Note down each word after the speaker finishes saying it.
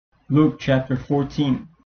Luke chapter 14.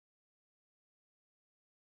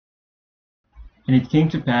 And it came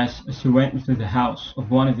to pass, as he went into the house of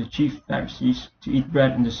one of the chief Pharisees to eat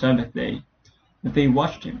bread on the Sabbath day, that they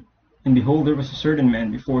watched him. And behold, there was a certain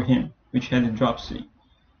man before him, which had a dropsy.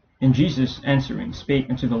 And Jesus answering spake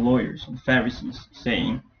unto the lawyers and Pharisees,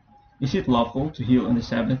 saying, Is it lawful to heal on the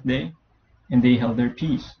Sabbath day? And they held their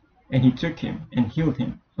peace. And he took him, and healed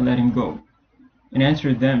him, and let him go. And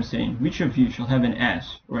answered them, saying, Which of you shall have an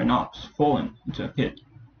ass or an ox fallen into a pit,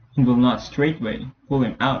 and will not straightway pull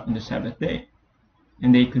him out on the Sabbath day?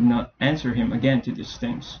 And they could not answer him again to these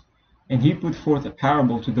things. And he put forth a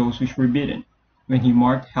parable to those which were bidden, when he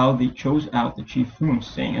marked how they chose out the chief rooms,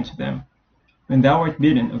 saying unto them, When thou art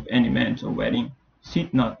bidden of any man to a wedding,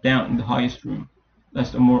 sit not down in the highest room,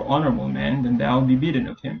 lest a more honourable man than thou be bidden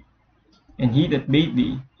of him. And he that bade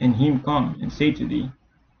thee, and him come and say to thee,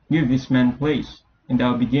 Give this man place, and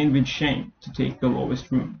thou begin with shame to take the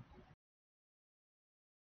lowest room.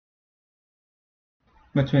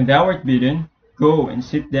 But when thou art bidden, go and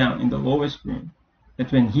sit down in the lowest room,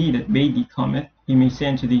 that when he that bade thee cometh, he may say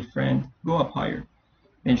unto thee, Friend, go up higher.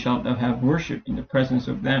 Then shalt thou have worship in the presence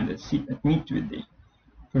of them that sit at meat with thee.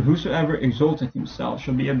 For whosoever exalteth himself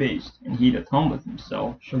shall be abased, and he that humbleth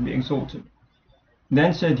himself shall be exalted.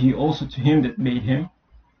 Then said he also to him that bade him,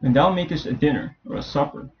 When thou makest a dinner or a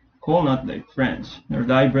supper, call not thy friends, nor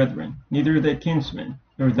thy brethren, neither thy kinsmen,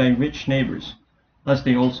 nor thy rich neighbours, lest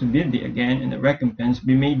they also bid thee again, and a recompense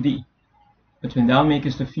be made thee. But when thou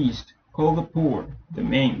makest a feast, call the poor, the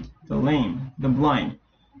maimed, the lame, the blind.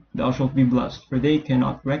 Thou shalt be blessed, for they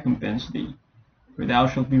cannot recompense thee, for thou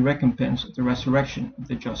shalt be recompensed at the resurrection of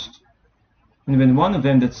the just. And when one of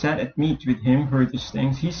them that sat at meat with him heard these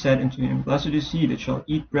things, he said unto him, Blessed is he that shall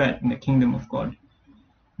eat bread in the kingdom of God.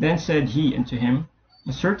 Then said he unto him,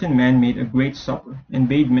 A certain man made a great supper, and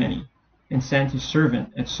bade many, and sent his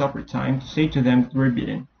servant at supper time to say to them that were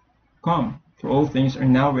bidden, Come, for all things are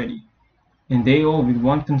now ready. And they all with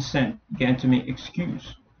one consent began to make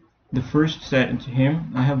excuse. The first said unto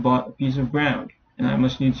him, I have bought a piece of ground, and I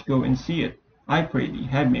must needs go and see it. I pray thee,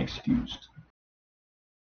 have me excused.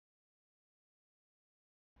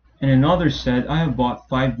 And another said, I have bought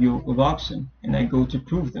 5 yoke of oxen, and I go to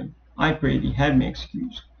prove them. I pray thee, have me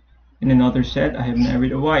excused. And another said, I have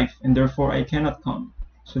married a wife, and therefore I cannot come.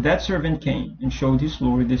 So that servant came, and showed his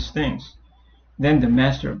lord these things. Then the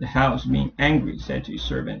master of the house, being angry, said to his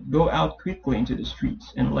servant, Go out quickly into the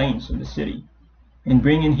streets and lanes of the city, and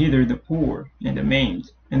bring in hither the poor, and the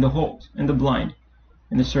maimed, and the halt, and the blind.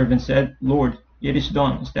 And the servant said, Lord, it is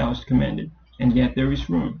done as thou hast commanded, and yet there is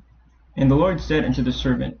room. And the Lord said unto the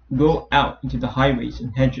servant, Go out into the highways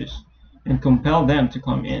and hedges, and compel them to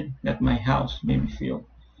come in, that my house may be filled.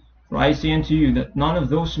 For I say unto you, that none of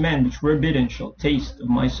those men which were bidden shall taste of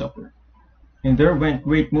my supper. And there went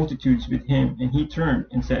great multitudes with him, and he turned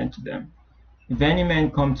and said unto them, If any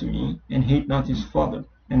man come to me, and hate not his father,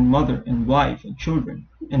 and mother, and wife, and children,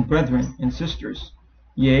 and brethren, and sisters,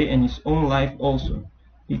 yea, and his own life also,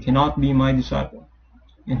 he cannot be my disciple.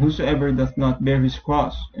 And whosoever doth not bear his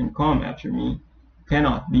cross, and come after me,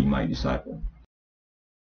 cannot be my disciple.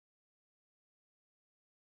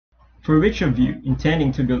 For which of you,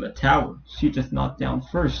 intending to build a tower, sitteth not down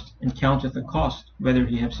first, and counteth the cost, whether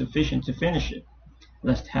he have sufficient to finish it?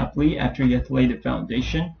 Lest haply, after he hath laid the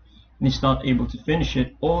foundation, and is not able to finish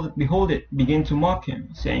it, all that behold it begin to mock him,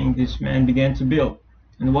 saying, This man began to build,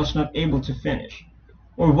 and was not able to finish.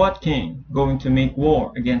 Or what king, going to make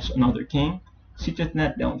war against another king, sitteth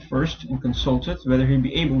not down first, and consulteth whether he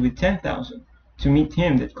be able with 10,000 to meet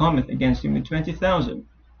him that cometh against him with 20,000?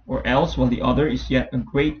 Or else, while the other is yet a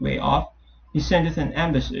great way off, he sendeth an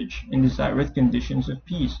ambassage, and desireth conditions of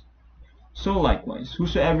peace. So likewise,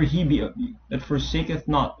 whosoever he be of you, that forsaketh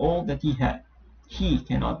not all that he hath, he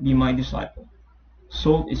cannot be my disciple.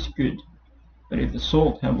 Salt is good, but if the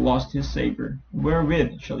salt have lost his savour,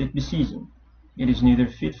 wherewith shall it be seasoned? It is neither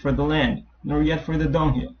fit for the land, nor yet for the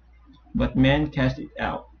dunghill. But men cast it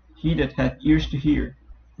out. He that hath ears to hear,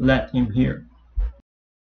 let him hear.